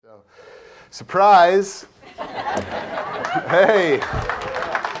So, surprise! Hey.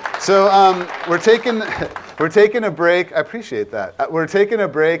 So we're taking a break. I appreciate that. We're taking a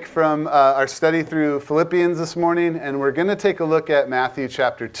break from our study through Philippians this morning, and we're going to take a look at Matthew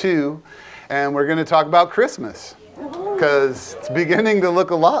chapter 2, and we're going to talk about Christmas, because it's beginning to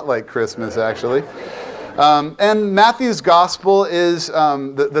look a lot like Christmas, actually. And Matthew's gospel is,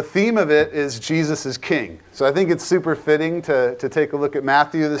 the theme of it is Jesus is King. So I think it's super fitting to take a look at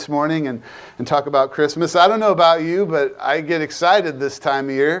Matthew this morning and talk about Christmas. I don't know about you, but I get excited this time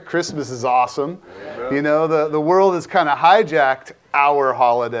of year. Christmas is awesome. Amen. You know, the world has kind of hijacked our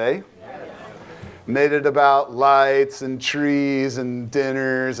holiday. Made it about lights and trees and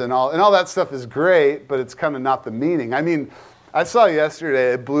dinners and all that stuff is great, but it's kind of not the meaning. I mean, I saw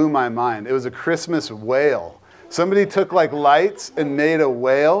yesterday, it blew my mind. It was a Christmas whale. Somebody took like lights and made a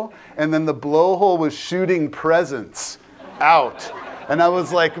whale, and then the blowhole was shooting presents out. And I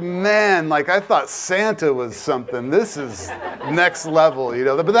was like, man, like I thought Santa was something. This is next level, you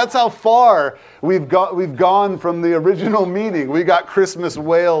know. But that's how far we've gone from the original meaning. We got Christmas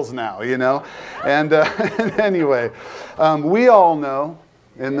whales now, you know. And anyway, we all know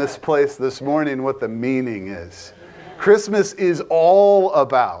in this place this morning what the meaning is. Christmas is all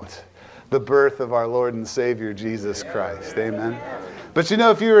about the birth of our Lord and Savior, Jesus Christ. Amen. But you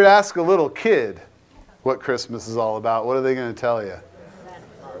know, if you were to ask a little kid what Christmas is all about, what are they going to tell you?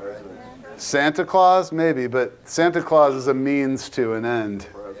 Santa Claus? Maybe, but Santa Claus is a means to an end,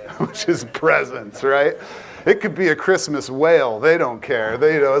 which is presents, right? It could be a Christmas whale. They don't care.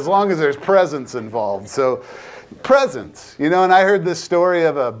 They, you know, as long as there's presents involved. So presents, you know, and I heard this story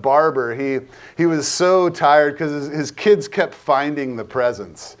of a barber. He was so tired because his kids kept finding the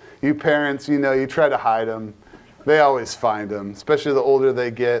presents. You parents, you know, you try to hide them. They always find them, especially the older they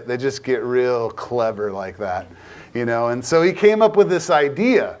get. They just get real clever like that, you know. And so he came up with this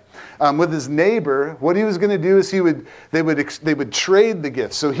idea with his neighbor. What he was going to do is they would trade the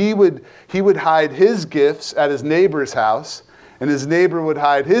gifts. So he would hide his gifts at his neighbor's house, and his neighbor would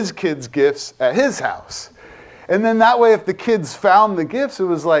hide his kids' gifts at his house. And then that way, if the kids found the gifts, it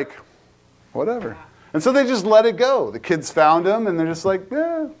was like, whatever. And so they just let it go. The kids found them, and they're just like,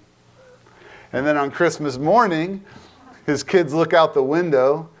 yeah. And then on Christmas morning, his kids look out the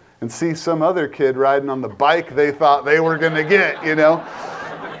window and see some other kid riding on the bike they thought they were going to get, you know.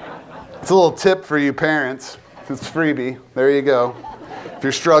 It's a little tip for you parents. It's freebie. There you go. If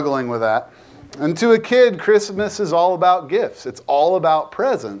you're struggling with that. And to a kid, Christmas is all about gifts. It's all about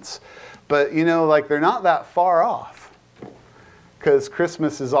presents. But, you know, like they're not that far off, because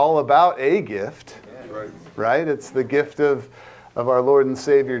Christmas is all about a gift, right? It's the gift of our Lord and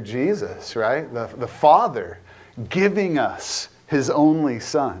Savior Jesus, right? The Father giving us His only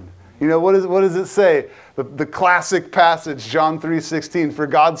Son. You know, what does it say? The classic passage, John 3:16, for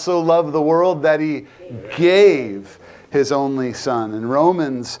God so loved the world that He gave His only Son. In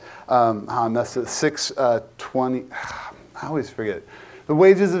Romans, that's 6:20, I always forget. The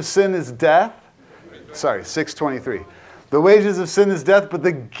wages of sin is death. 6:23. The wages of sin is death, but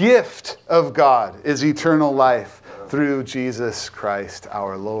the gift of God is eternal life through Jesus Christ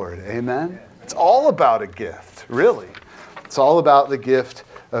our Lord. Amen? It's all about a gift, really. It's all about the gift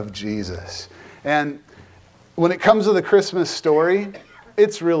of Jesus. And when it comes to the Christmas story,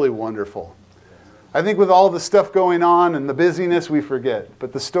 it's really wonderful. I think with all the stuff going on and the busyness, we forget.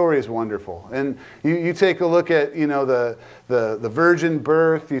 But the story is wonderful. And you take a look at, you know, the virgin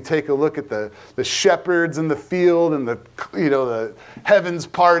birth. You take a look at the shepherds in the field and the heavens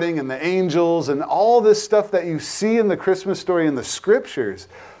parting and the angels and all this stuff that you see in the Christmas story in the scriptures.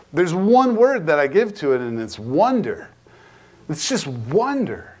 There's one word that I give to it, and it's wonder. It's just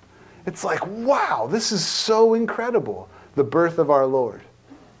wonder. It's like, wow, this is so incredible. The birth of our Lord.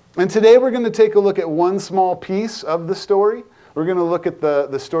 And today we're going to take a look at one small piece of the story. We're going to look at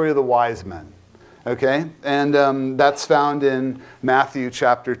the story of the wise men. Okay? And that's found in Matthew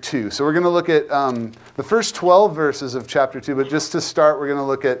chapter 2. So we're going to look at the first 12 verses of chapter 2. But just to start, we're going to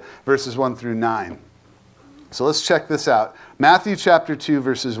look at verses 1 through 9. So let's check this out. Matthew chapter 2,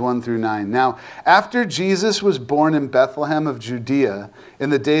 verses 1 through 9. Now, after Jesus was born in Bethlehem of Judea, in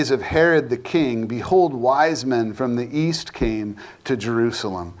the days of Herod the king, behold, wise men from the east came to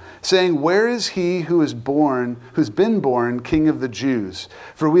Jerusalem, saying, where is he who's been born King of the Jews?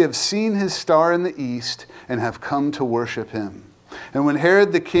 For we have seen his star in the east and have come to worship him. And when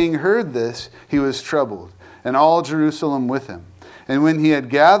Herod the king heard this, he was troubled, and all Jerusalem with him. And when he had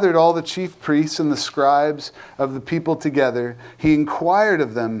gathered all the chief priests and the scribes of the people together, he inquired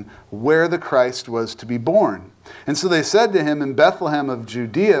of them where the Christ was to be born. And so they said to him, in Bethlehem of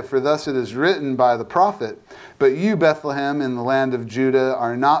Judea, for thus it is written by the prophet, but you, Bethlehem, in the land of Judah,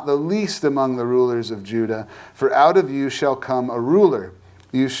 are not the least among the rulers of Judah, for out of you shall come a ruler,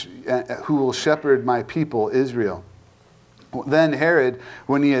 who will shepherd my people Israel. Then Herod,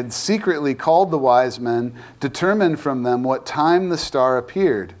 when he had secretly called the wise men, determined from them what time the star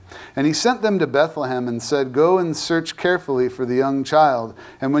appeared. And he sent them to Bethlehem and said, go and search carefully for the young child,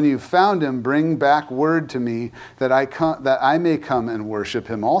 and when you've found him, bring back word to me that I may come and worship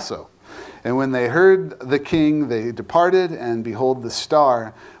him also. And when they heard the king, they departed, and behold, the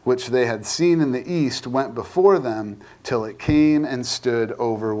star, which they had seen in the east, went before them till it came and stood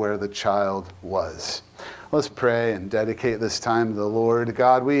over where the child was. Let's pray and dedicate this time to the Lord.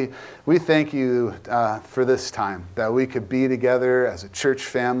 God, we thank you for this time, that we could be together as a church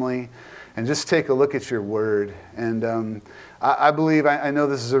family and just take a look at your word. And I believe, I know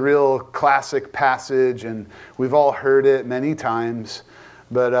this is a real classic passage, and we've all heard it many times.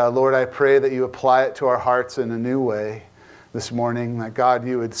 But Lord, I pray that you apply it to our hearts in a new way this morning, that God,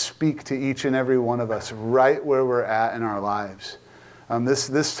 you would speak to each and every one of us right where we're at in our lives.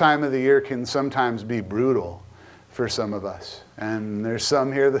 This time of the year can sometimes be brutal for some of us. And there's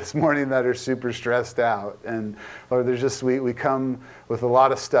some here this morning that are super stressed out. And Lord, we come with a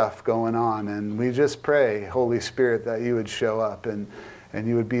lot of stuff going on. And we just pray, Holy Spirit, that you would show up and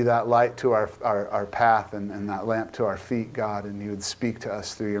you would be that light to our path and that lamp to our feet, God. And you would speak to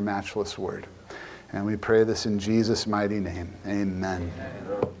us through your matchless word. And we pray this in Jesus' mighty name. Amen.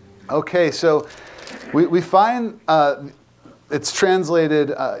 Okay, so we find... it's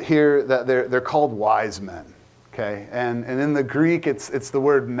translated here that they're called wise men, okay? And in the Greek, it's the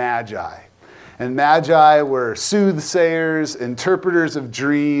word magi. And magi were soothsayers, interpreters of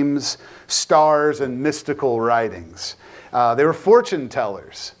dreams, stars, and mystical writings. They were fortune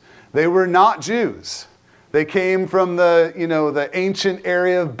tellers. They were not Jews. They came from the ancient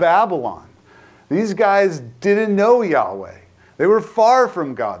area of Babylon. These guys didn't know Yahweh. They were far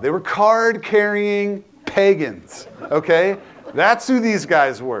from God. They were card-carrying pagans, okay? That's who these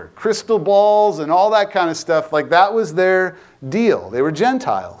guys were. Crystal balls and all that kind of stuff. Like, that was their deal. They were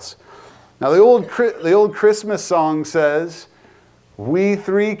Gentiles. Now, the old Christmas song says, we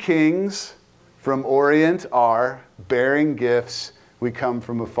three kings from Orient are, bearing gifts, we come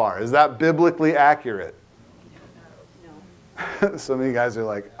from afar. Is that biblically accurate? No. Some of you guys are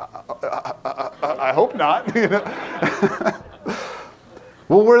like, I hope not.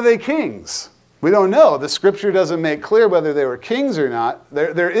 Well, were they kings? We don't know. The scripture doesn't make clear whether they were kings or not.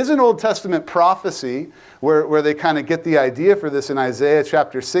 There is an Old Testament prophecy where they kind of get the idea for this in Isaiah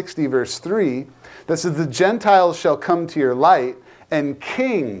chapter 60, verse 3, that says, the Gentiles shall come to your light, and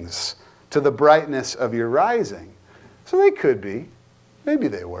kings to the brightness of your rising. So they could be. Maybe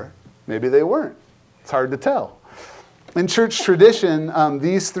they were. Maybe they weren't. It's hard to tell. In church tradition,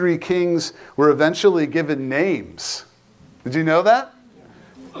 these three kings were eventually given names. Did you know that?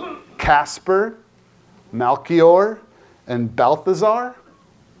 Casper, Melchior, and Balthazar.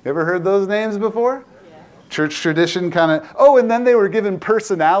 You ever heard those names before? Yeah. Church tradition kind of, and then they were given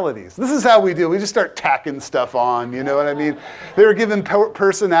personalities. This is how we do. We just start tacking stuff on, you know what I mean? They were given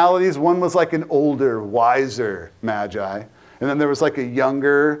personalities. One was like an older, wiser magi. And then there was like a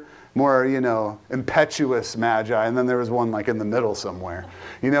younger, more, impetuous magi. And then there was one like in the middle somewhere.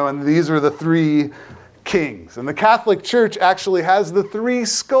 And these were the three kings. And the Catholic Church actually has the three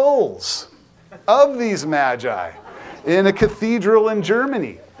skulls of these magi in a cathedral in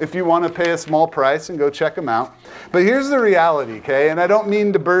Germany, if you want to pay a small price and go check them out. But here's the reality, okay? And I don't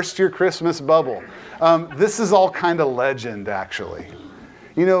mean to burst your Christmas bubble. This is all kind of legend, actually.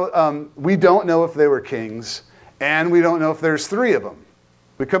 We don't know if they were kings, and we don't know if there's three of them.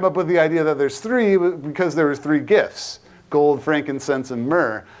 We come up with the idea that there's three because there were three gifts: gold, frankincense, and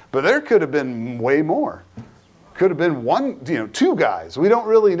myrrh. But there could have been way more. Could have been one, two guys. We don't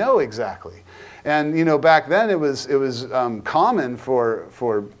really know exactly. And back then it was common for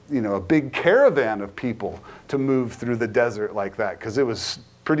a big caravan of people to move through the desert like that, because it was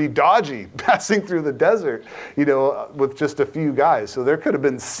pretty dodgy passing through the desert, with just a few guys. So there could have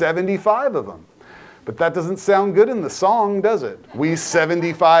been 75 of them. But that doesn't sound good in the song, does it? We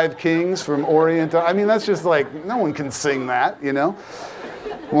 75 kings from Orient. I mean, that's just like, no one can sing that,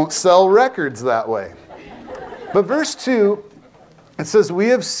 Won't sell records that way. But verse 2, it says, we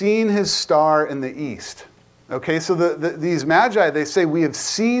have seen his star in the east. Okay, so these magi, they say, we have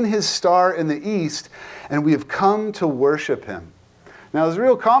seen his star in the east, and we have come to worship him. Now, it was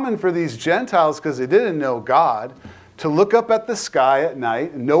real common for these Gentiles, because they didn't know God, to look up at the sky at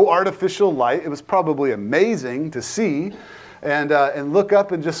night, no artificial light. It was probably amazing to see. and look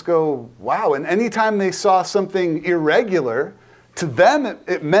up and just go, wow. And anytime they saw something irregular, to them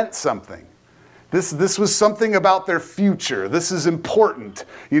it meant something. This was something about their future. This is important,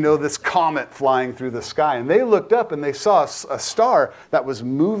 this comet flying through the sky. And they looked up and they saw a star that was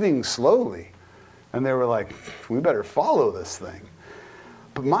moving slowly. And they were like, we better follow this thing.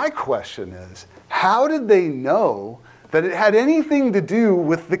 But my question is, how did they know that it had anything to do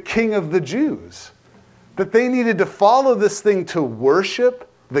with the King of the Jews? That they needed to follow this thing to worship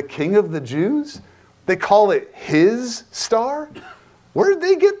the King of the Jews? They call it his star? Where did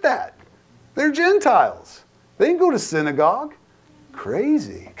they get that? They're Gentiles. They didn't go to synagogue.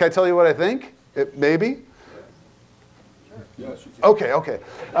 Crazy. Can I tell you what I think? Maybe? Okay.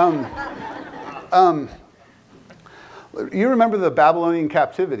 You remember the Babylonian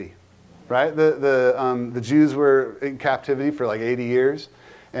captivity, right? The Jews were in captivity for like 80 years.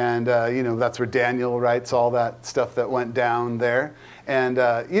 And, that's where Daniel writes all that stuff that went down there. And,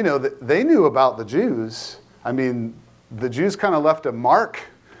 they knew about the Jews. I mean, the Jews kind of left a mark.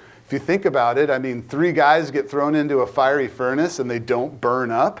 If you think about it, 3 guys get thrown into a fiery furnace and they don't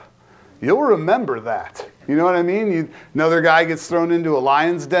burn up. You'll remember that. You know what I mean? Another guy gets thrown into a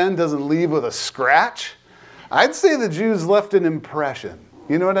lion's den, doesn't leave with a scratch. I'd say the Jews left an impression.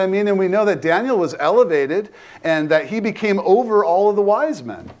 You know what I mean? And we know that Daniel was elevated and that he became over all of the wise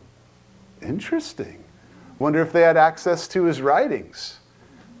men. Interesting. Wonder if they had access to his writings.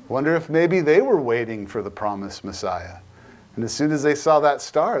 Wonder if maybe they were waiting for the promised Messiah. And as soon as they saw that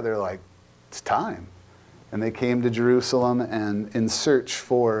star, they're like, it's time. And they came to Jerusalem and in search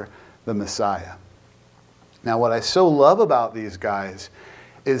for the Messiah. Now, what I so love about these guys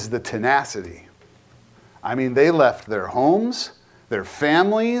is the tenacity. They left their homes, their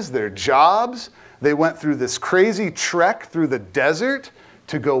families, their jobs. They went through this crazy trek through the desert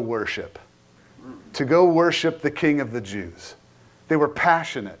to go worship the King of the Jews. They were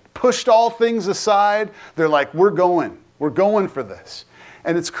passionate, pushed all things aside. They're like, we're going for this.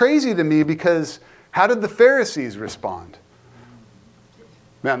 And it's crazy to me because how did the Pharisees respond?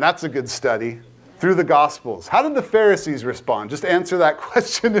 Man, that's a good study. Through the Gospels. How did the Pharisees respond? Just answer that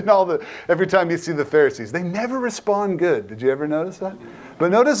question every time you see the Pharisees. They never respond good. Did you ever notice that?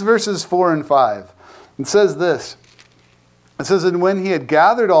 But notice verses 4 and 5. It says this. It says, and when he had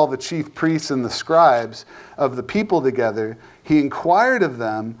gathered all the chief priests and the scribes of the people together, he inquired of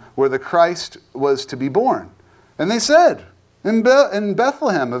them where the Christ was to be born. And they said, in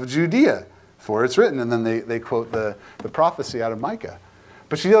Bethlehem of Judea, for it's written. And then they quote the prophecy out of Micah.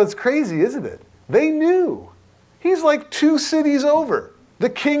 But it's crazy, isn't it? They knew. He's like 2 cities over. The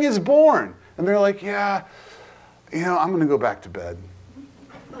king is born. And they're like, yeah, I'm going to go back to bed.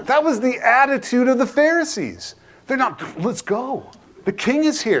 That was the attitude of the Pharisees. They're not, let's go. The king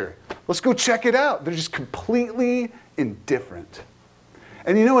is here. Let's go check it out. They're just completely indifferent.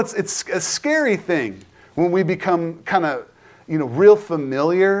 And it's a scary thing when we become kind of, real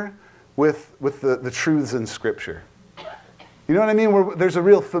familiar with the truths in Scripture. You know what I mean? Where there's a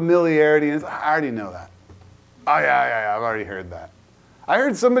real familiarity. And I already know that. Oh, yeah, I've already heard that. I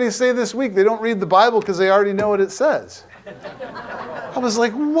heard somebody say this week they don't read the Bible because they already know what it says. I was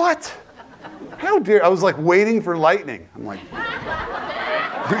like, what? How dare... I was like waiting for lightning. I'm like...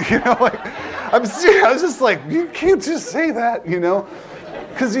 I'm serious. I was just like, you can't just say that,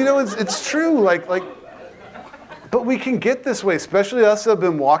 Because, it's true. But we can get this way, especially us that have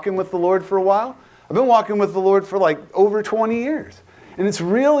been walking with the Lord for a while. I've been walking with the Lord for over 20 years. And it's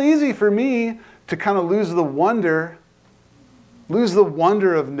real easy for me to kind of lose the wonder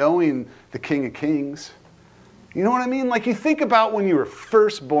of knowing the King of Kings. You know what I mean? You think about when you were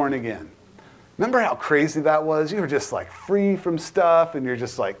first born again. Remember how crazy that was? You were just free from stuff and you're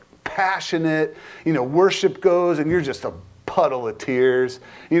just passionate. Worship goes and you're just a puddle of tears.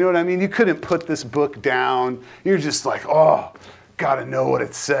 You know what I mean? You couldn't put this book down. You're just oh, gotta know what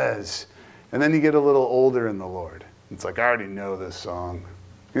it says. And then you get a little older in the Lord. It's I already know this song,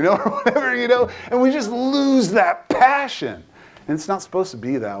 or whatever, and we just lose that passion. And it's not supposed to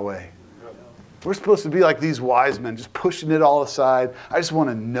be that way. We're supposed to be like these wise men, just pushing it all aside. I just want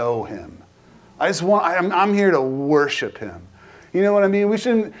to know him. I'm here to worship him. You know what I mean? We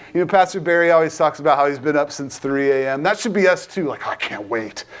shouldn't, Pastor Barry always talks about how he's been up since 3 a.m. That should be us too. I can't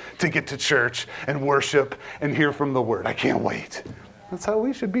wait to get to church and worship and hear from the word. I can't wait. That's how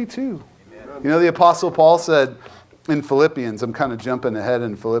we should be too. The Apostle Paul said in Philippians, I'm kind of jumping ahead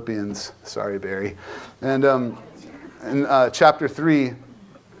in Philippians, sorry, Barry. And in chapter 3,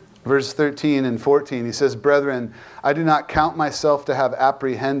 verse 13 and 14, he says, brethren, I do not count myself to have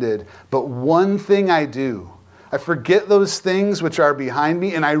apprehended, but one thing I do. I forget those things which are behind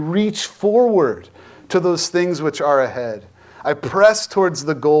me, and I reach forward to those things which are ahead. I press towards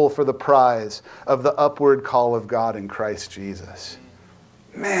the goal for the prize of the upward call of God in Christ Jesus.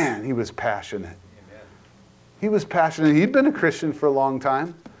 Man, he was passionate. He was passionate. He'd been a Christian for a long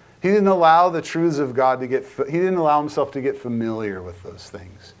time. He didn't allow the truths of God he didn't allow himself to get familiar with those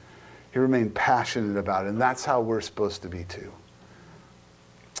things. He remained passionate about it, and that's how we're supposed to be too.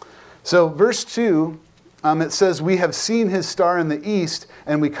 So verse 2, it says, we have seen his star in the east,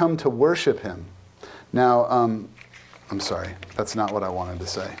 and we come to worship him. Now, I'm sorry, that's not what I wanted to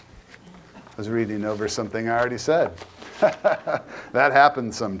say. I was reading over something I already said. That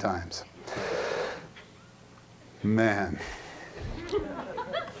happens sometimes. Man.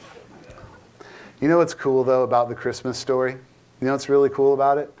 You know what's cool, though, about the Christmas story? You know what's really cool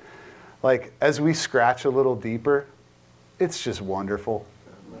about it? Like, as we scratch a little deeper, it's just wonderful.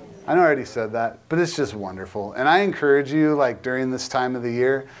 I know I already said that, but it's just wonderful. And I encourage you, like, during this time of the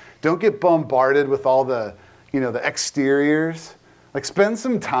year, don't get bombarded with all the, the exteriors. Like, spend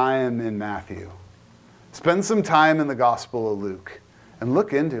some time in Matthew. Spend some time in the Gospel of Luke. And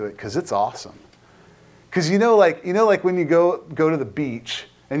look into it, because it's awesome. Because like when you go to the beach,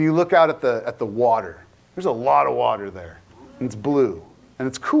 and you look out at the water. There's a lot of water there. And it's blue. And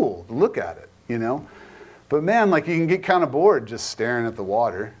it's cool to look at it, But man, like you can get kind of bored just staring at the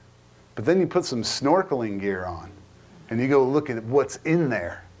water. But then you put some snorkeling gear on. And you go look at what's in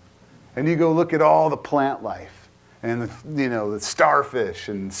there. And you go look at all the plant life. And the starfish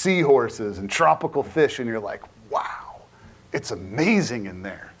and seahorses and tropical fish. And you're like, wow, it's amazing in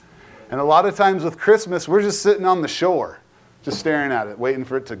there. And a lot of times with Christmas, we're just sitting on the shore. Just staring at it, waiting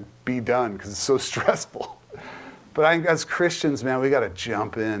for it to be done because it's so stressful. But I think as Christians, man, we got to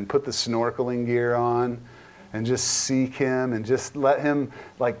jump in, put the snorkeling gear on, and just seek him and just let him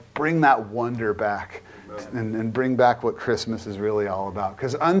bring that wonder back and bring back what Christmas is really all about.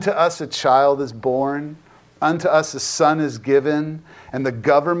 Because unto us a child is born, unto us a son is given, and the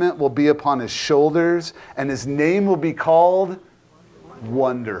government will be upon his shoulders, and his name will be called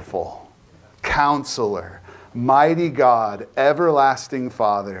Wonderful, Counselor, Mighty God, Everlasting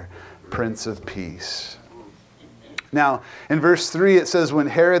Father, Prince of Peace. Now, in verse 3, it says, when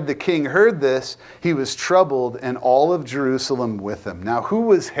Herod the king heard this, he was troubled, and all of Jerusalem with him. Now, who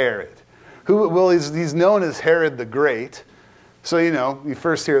was Herod? He's known as Herod the Great. So, you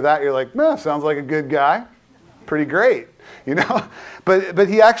first hear that, you're like, sounds like a good guy. Pretty great, But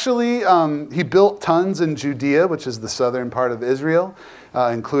he actually, he built tons in Judea, which is the southern part of Israel,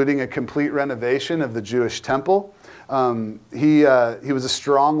 including a complete renovation of the Jewish temple. He was a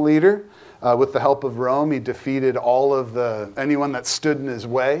strong leader. With the help of Rome, he defeated anyone that stood in his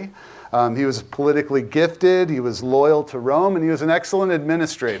way. He was politically gifted. He was loyal to Rome, and he was an excellent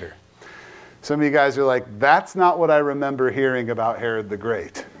administrator. Some of you guys are like, that's not what I remember hearing about Herod the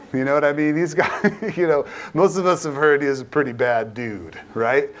Great. You know what I mean? These guys, most of us have heard he was a pretty bad dude,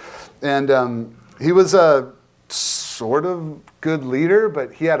 right? And he was a sort of good leader,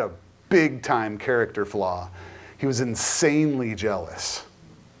 but he had a big-time character flaw. He was insanely jealous.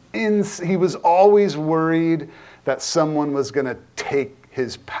 He was always worried that someone was going to take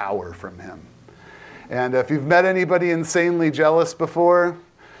his power from him. And if you've met anybody insanely jealous before,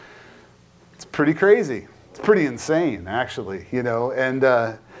 it's pretty crazy. It's pretty insane, actually, And,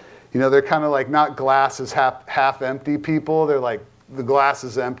 they're kind of like not glasses half empty people. They're like, the glass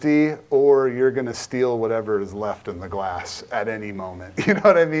is empty, or you're going to steal whatever is left in the glass at any moment. You know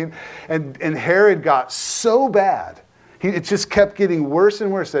what I mean? And Herod got so bad. It just kept getting worse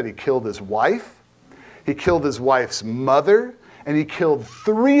and worse that he killed his wife. He killed his wife's mother. And he killed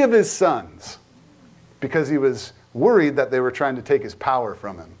 3 of his sons because he was worried that they were trying to take his power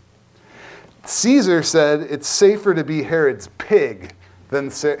from him. Caesar said it's safer to be Herod's pig than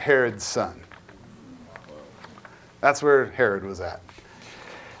Herod's son. That's where Herod was at.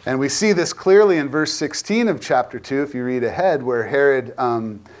 And we see this clearly in verse 16 of chapter 2, if you read ahead, where Herod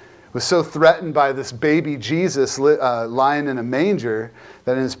was so threatened by this baby Jesus lying in a manger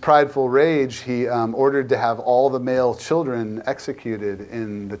that in his prideful rage, he ordered to have all the male children executed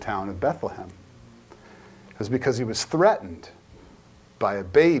in the town of Bethlehem. It was because he was threatened by a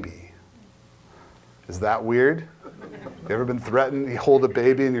baby. Is that weird? You ever been threatened? You hold a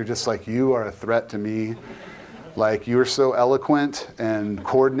baby and you're just like, you are a threat to me. Like, you're so eloquent and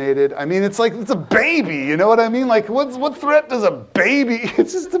coordinated. I mean, it's like, it's a baby, you know what I mean? Like, what threat does a baby?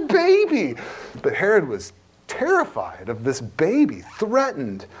 It's just a baby. But Herod was terrified of this baby,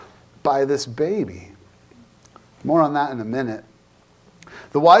 threatened by this baby. More on that in a minute.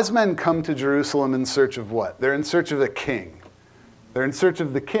 The wise men come to Jerusalem in search of what? They're in search of a king. They're in search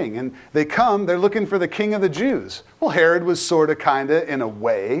of the king. And they're looking for the king of the Jews. Well, Herod was sort of, kind of, in a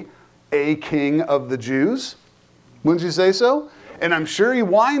way, a king of the Jews. Wouldn't you say so? And I'm sure he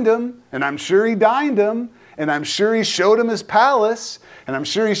wined him, and I'm sure he dined him, and I'm sure he showed him his palace, and I'm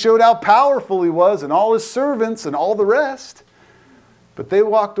sure he showed how powerful he was and all his servants and all the rest. But they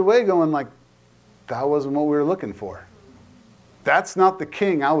walked away going like, that wasn't what we were looking for. That's not the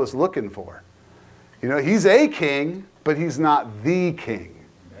king I was looking for. You know, he's a king, but he's not the king.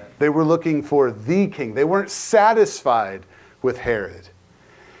 They were looking for the king. They weren't satisfied with Herod.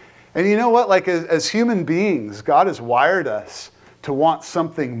 And you know what? Like as human beings, God has wired us to want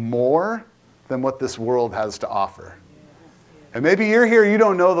something more than what this world has to offer. And maybe you're here, you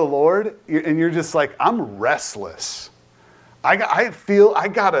don't know the Lord, and you're just like, I'm restless.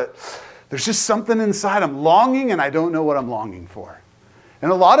 There's just something inside. I'm longing, and I don't know what I'm longing for.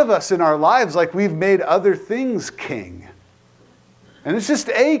 And a lot of us in our lives, like we've made other things king. And it's just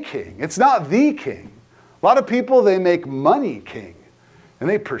a king. It's not the king. A lot of people, they make money king. And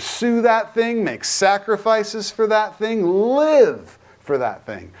they pursue that thing, make sacrifices for that thing, live for that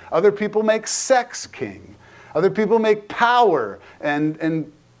thing. Other people make sex king. Other people make power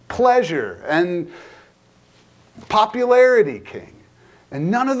and pleasure and popularity king. And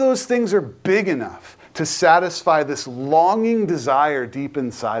none of those things are big enough to satisfy this longing desire deep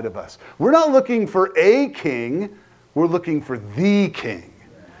inside of us. We're not looking for a king, we're looking for the king.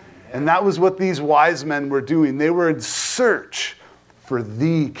 And that was what these wise men were doing. They were in search for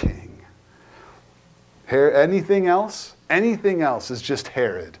the king. Anything else? Anything else is just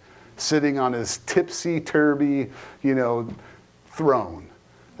Herod sitting on his tipsy-turvy, throne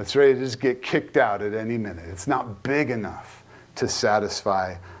that's ready to just get kicked out at any minute. It's not big enough to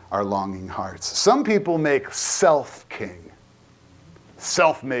satisfy our longing hearts. Some people make self-king,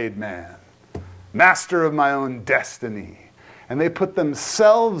 self-made man, master of my own destiny. And they put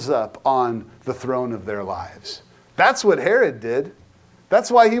themselves up on the throne of their lives. That's what Herod did.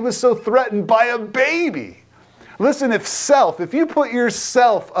 That's why he was so threatened by a baby. Listen, if you put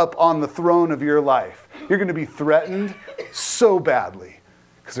yourself up on the throne of your life, you're going to be threatened so badly.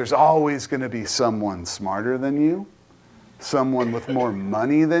 Because there's always going to be someone smarter than you, someone with more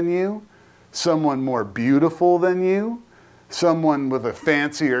money than you, someone more beautiful than you, someone with a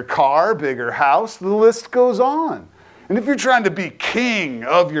fancier car, bigger house. The list goes on. And if you're trying to be king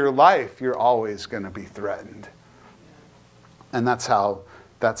of your life, you're always going to be threatened. And that's how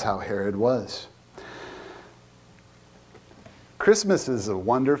Herod was. Christmas is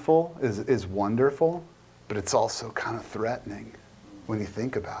wonderful, but it's also kind of threatening when you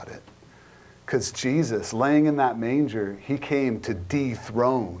think about it. Because Jesus, laying in that manger, he came to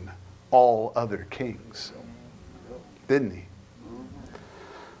dethrone all other kings. Didn't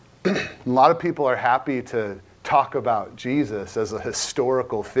he? A lot of people are happy to talk about Jesus as a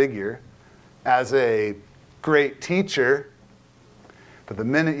historical figure, as a great teacher, but the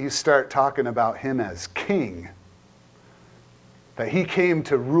minute you start talking about him as king, that he came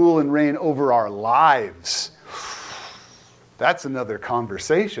to rule and reign over our lives, that's another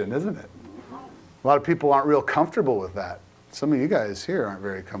conversation, isn't it? A lot of people aren't real comfortable with that. Some of you guys here aren't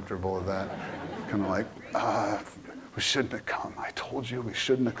very comfortable with that. Kind of like, we shouldn't have come. I told you we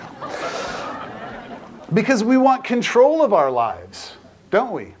shouldn't have come. Because we want control of our lives,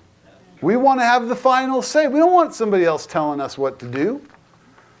 don't we? We want to have the final say. We don't want somebody else telling us what to do.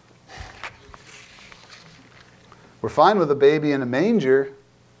 We're fine with a baby in a manger,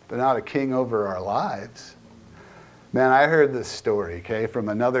 but not a king over our lives. Man, I heard this story, okay, from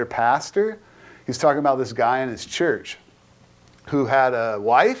another pastor. He's talking about this guy in his church who had a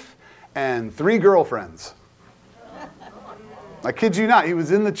wife and 3 girlfriends. I kid you not, he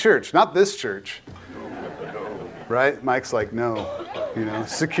was in the church, not this church. Right? Mike's like, no.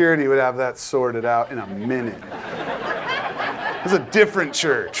 Security would have that sorted out in a minute. It was a different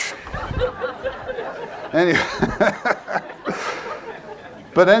church. Anyway,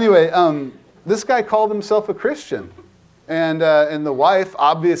 this guy called himself a Christian. And the wife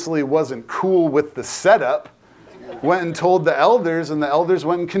obviously wasn't cool with the setup, went and told the elders, and the elders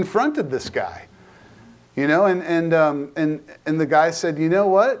went and confronted this guy. And the guy said, you know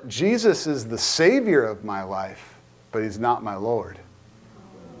what? Jesus is the Savior of my life, but he's not my Lord.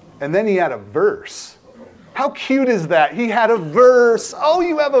 And then he had a verse. How cute is that? He had a verse. Oh,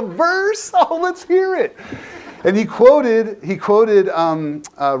 you have a verse? Oh, let's hear it. And he quoted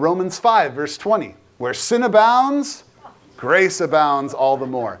Romans 5, verse 20, where sin abounds, grace abounds all the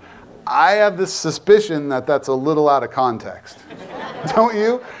more. I have this suspicion that that's a little out of context. Don't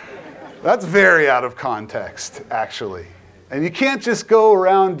you? That's very out of context, actually. And you can't just go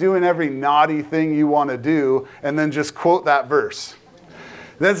around doing every naughty thing you want to do and then just quote that verse.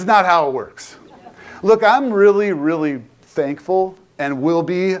 That's not how it works. Look, I'm really, really thankful and will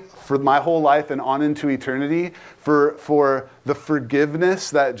be for my whole life and on into eternity for the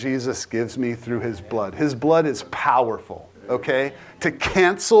forgiveness that Jesus gives me through his blood. His blood is powerful, okay, to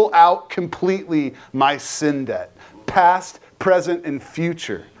cancel out completely my sin debt, past, present, and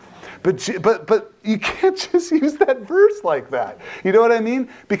future. But you can't just use that verse like that. You know what I mean?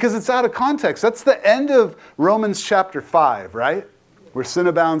 Because it's out of context. That's the end of Romans chapter 5, right? Where sin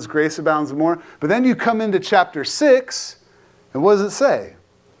abounds, grace abounds more. But then you come into chapter 6, and what does it say?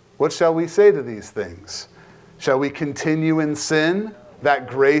 What shall we say to these things? Shall we continue in sin that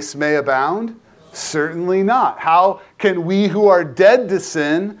grace may abound? Certainly not. How can we who are dead to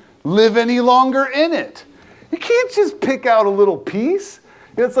sin live any longer in it? You can't just pick out a little piece.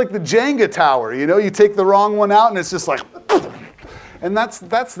 It's like the Jenga tower, you know, you take the wrong one out and it's just like, and that's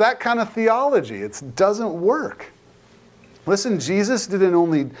that kind of theology. It doesn't work. Listen, Jesus didn't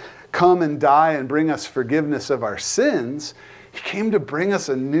only come and die and bring us forgiveness of our sins. He came to bring us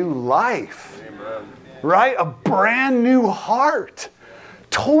a new life, right? A brand new heart,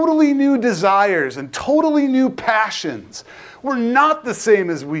 totally new desires and totally new passions. We're not the same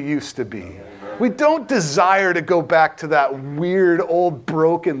as we used to be. We don't desire to go back to that weird old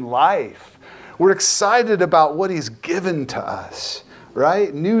broken life. We're excited about what he's given to us,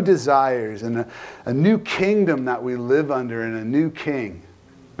 right? New desires and a new kingdom that we live under and a new king.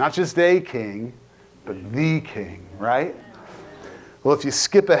 Not just a king, but the king, right? Well, if you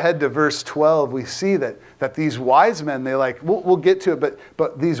skip ahead to verse 12, we see that these wise men, we'll get to it,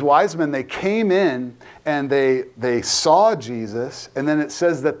 but these wise men, they came in and they saw Jesus, and then it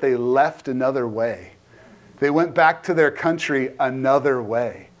says that they left another way. They went back to their country another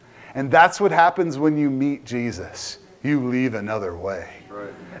way. And that's what happens when you meet Jesus. You leave another way.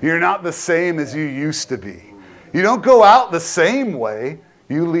 Right. You're not the same as you used to be. You don't go out the same way.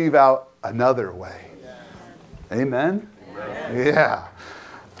 You leave out another way. Amen? Yeah.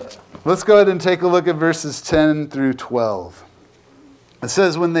 Let's go ahead and take a look at verses 10 through 12. It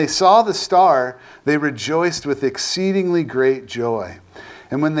says, when they saw the star, they rejoiced with exceedingly great joy.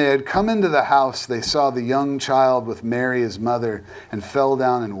 And when they had come into the house, they saw the young child with Mary his mother, and fell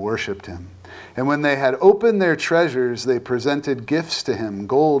down and worshipped him. And when they had opened their treasures, they presented gifts to him,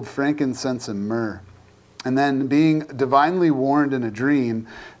 gold, frankincense, and myrrh. And then, being divinely warned in a dream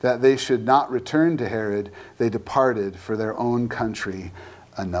that they should not return to Herod, they departed for their own country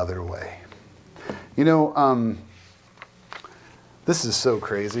another way. You know, this is so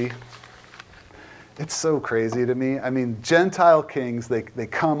crazy. It's so crazy to me. I mean, Gentile kings, they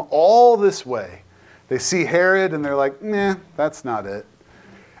come all this way. They see Herod and they're like, nah, that's not it.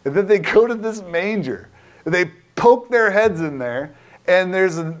 And then they go to this manger. They poke their heads in there, and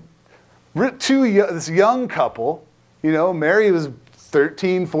there's this young couple, you know, Mary was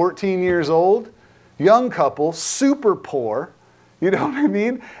 13, 14 years old, young couple, super poor, you know what I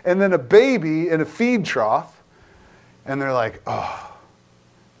mean? And then a baby in a feed trough, and they're like, oh,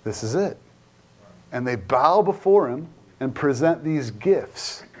 this is it. And they bow before him and present these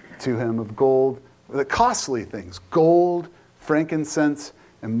gifts to him of gold, the costly things, gold, frankincense,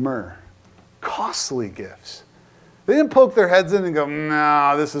 and myrrh. Costly gifts. They didn't poke their heads in and go,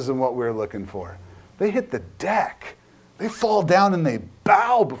 no, this isn't what we're looking for. They hit the deck. They fall down and they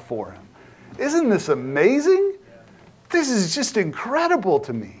bow before him. Isn't this amazing? This is just incredible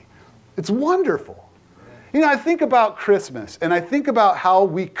to me. It's wonderful. You know, I think about Christmas, and I think about how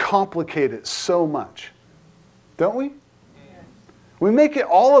we complicate it so much. Don't we? We make it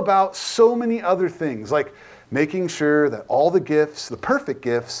all about so many other things, like making sure that all the gifts, the perfect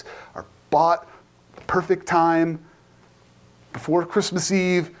gifts, are bought at the perfect time, before Christmas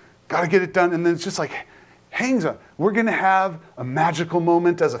Eve, got to get it done. And then it's just like, hangs on. We're going to have a magical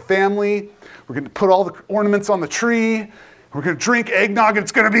moment as a family. We're going to put all the ornaments on the tree. We're going to drink eggnog, and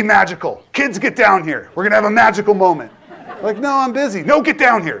it's going to be magical. Kids, get down here. We're going to have a magical moment. Like, no, I'm busy. No, get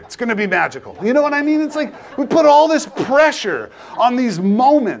down here. It's going to be magical. You know what I mean? It's like we put all this pressure on these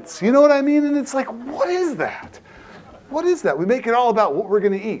moments. You know what I mean? And it's like, what is that? What is that? We make it all about what we're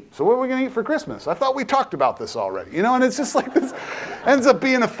going to eat. So what are we going to eat for Christmas? I thought we talked about this already. You know, and it's just like this ends up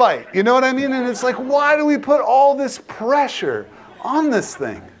being a fight. You know what I mean? And it's like, why do we put all this pressure on this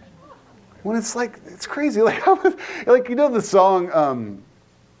thing? When it's like, it's crazy. Like you know the song,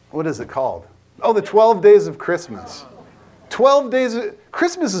 what is it called? Oh, the 12 Days of Christmas. 12 days,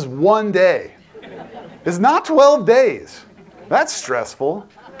 Christmas is one day. It's not 12 days. That's stressful.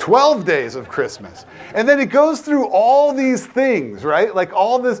 12 days of Christmas. And then it goes through all these things, right? Like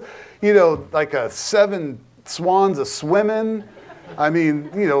all this, you know, like 7 swans a swimming, I mean,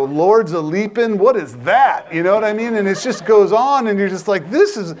 Lord's a leaping. What is that? You know what I mean? And it just goes on, and you're just like,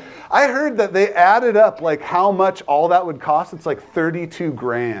 this is. I heard that they added up like how much all that would cost. It's like 32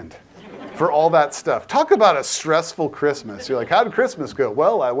 grand for all that stuff. Talk about a stressful Christmas. You're like, how did Christmas go?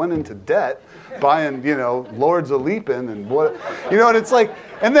 Well, I went into debt buying, Lord's a leaping and what, and it's like,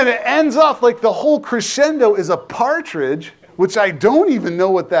 and then it ends off like the whole crescendo is a partridge, which I don't even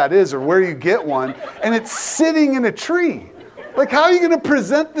know what that is or where you get one, and it's sitting in a tree. Like, how are you going to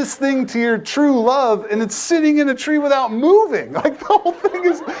present this thing to your true love and it's sitting in a tree without moving? Like, the whole thing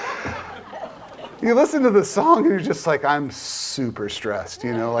is... You listen to the song and you're just like, I'm super stressed,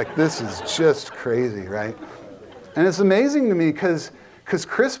 like this is just crazy, right? And it's amazing to me because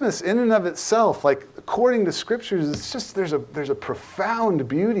Christmas in and of itself, like according to scriptures, it's just, there's a profound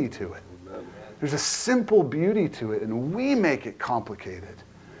beauty to it. There's a simple beauty to it, and we make it complicated.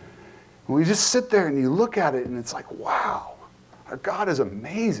 And we just sit there and you look at it and it's like, wow. Our God is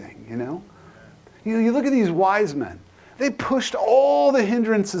amazing, You look at these wise men. They pushed all the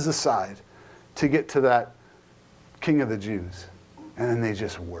hindrances aside to get to that King of the Jews. And then they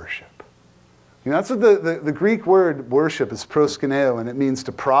just worship. That's what the Greek word worship is proskuneo, and it means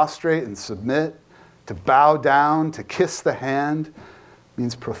to prostrate and submit, to bow down, to kiss the hand. It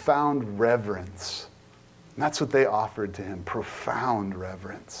means profound reverence. And that's what they offered to him, profound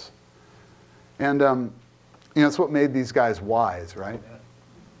reverence. And it's what made these guys wise, right?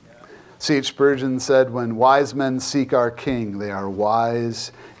 C.H. Spurgeon said, when wise men seek our King, they are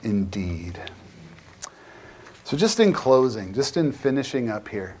wise indeed. So just in closing, just in finishing up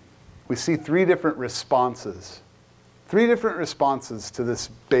here, we see three different responses to this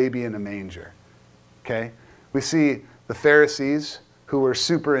baby in a manger, okay? We see the Pharisees who were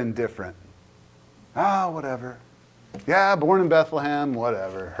super indifferent. Whatever. Yeah, born in Bethlehem,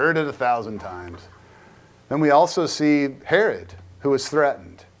 whatever. Heard it 1,000 times. Then we also see Herod, who was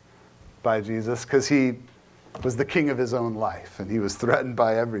threatened by Jesus because he was the king of his own life, and he was threatened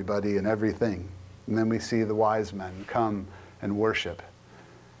by everybody and everything. And then we see the wise men come and worship.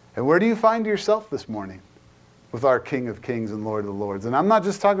 And where do you find yourself this morning with our King of Kings and Lord of Lords? And I'm not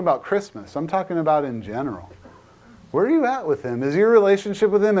just talking about Christmas. I'm talking about in general. Where are you at with him? Is your relationship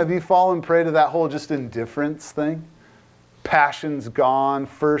with him, have you fallen prey to that whole just indifference thing? Passion's gone.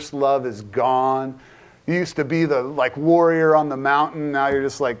 First love is gone. You used to be the warrior on the mountain. Now you're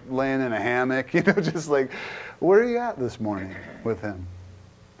just laying in a hammock. Just where are you at this morning with him?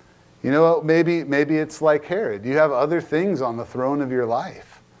 Maybe it's like Herod. You have other things on the throne of your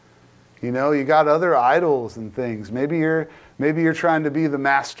life. You got other idols and things. Maybe you're trying to be the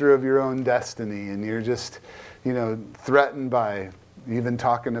master of your own destiny, and you're just, threatened by even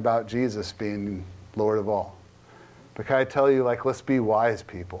talking about Jesus being Lord of all. But can I tell you, let's be wise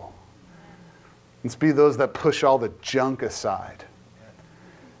people. Let's be those that push all the junk aside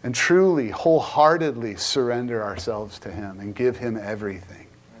and truly, wholeheartedly surrender ourselves to him and give him everything.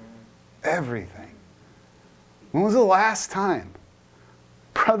 Everything. When was the last time,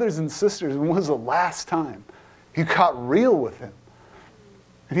 brothers and sisters, when was the last time you got real with him?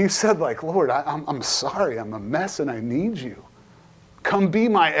 And you said, Lord, I'm sorry, I'm a mess and I need you. Come be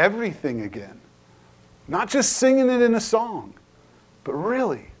my everything again. Not just singing it in a song, but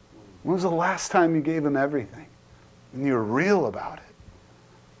really, when was the last time you gave him everything? And you were real about it.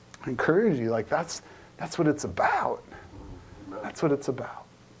 I encourage you, that's what it's about. That's what it's about.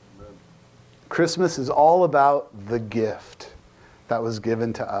 Christmas is all about the gift that was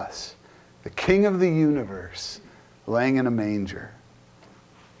given to us. The King of the universe laying in a manger.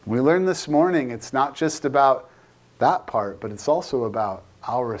 We learned this morning it's not just about that part, but it's also about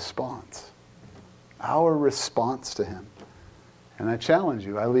our response. Our response to him. And I challenge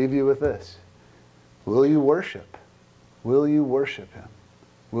you, I leave you with this. Will you worship? Will you worship him?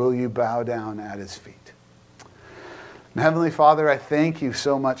 Will you bow down at his feet? And Heavenly Father, I thank you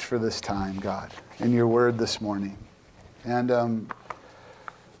so much for this time, God, in your word this morning. And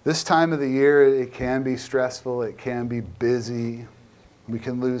this time of the year, it can be stressful. It can be busy. We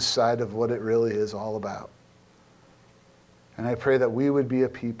can lose sight of what it really is all about. And I pray that we would be a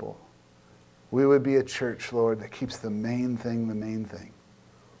people. We would be a church, Lord, that keeps the main thing the main thing.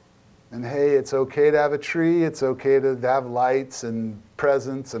 And hey, it's okay to have a tree. It's okay to have lights and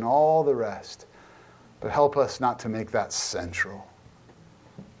presents and all the rest. But help us not to make that central.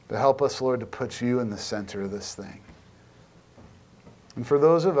 But help us, Lord, to put you in the center of this thing. And for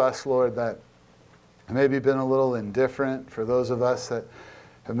those of us, Lord, that have maybe been a little indifferent, for those of us that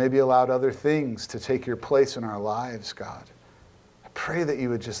have maybe allowed other things to take your place in our lives, God, I pray that you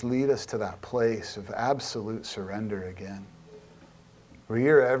would just lead us to that place of absolute surrender again, where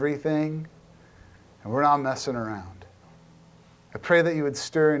you're everything and we're not messing around. I pray that you would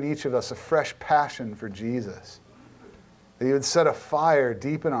stir in each of us a fresh passion for Jesus. That you would set a fire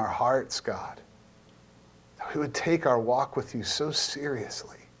deep in our hearts, God. That we would take our walk with you so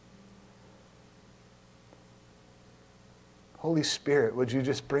seriously. Holy Spirit, would you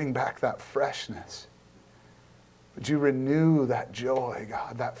just bring back that freshness? Would you renew that joy,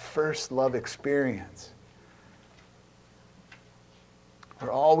 God, that first love experience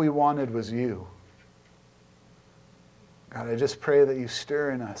where all we wanted was you? God, I just pray that you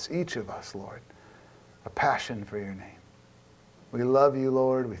stir in us, each of us, Lord, a passion for your name. We love you,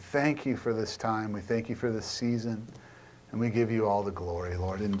 Lord. We thank you for this time. We thank you for this season. And we give you all the glory,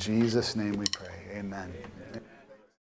 Lord. In Jesus' name we pray. Amen. Amen.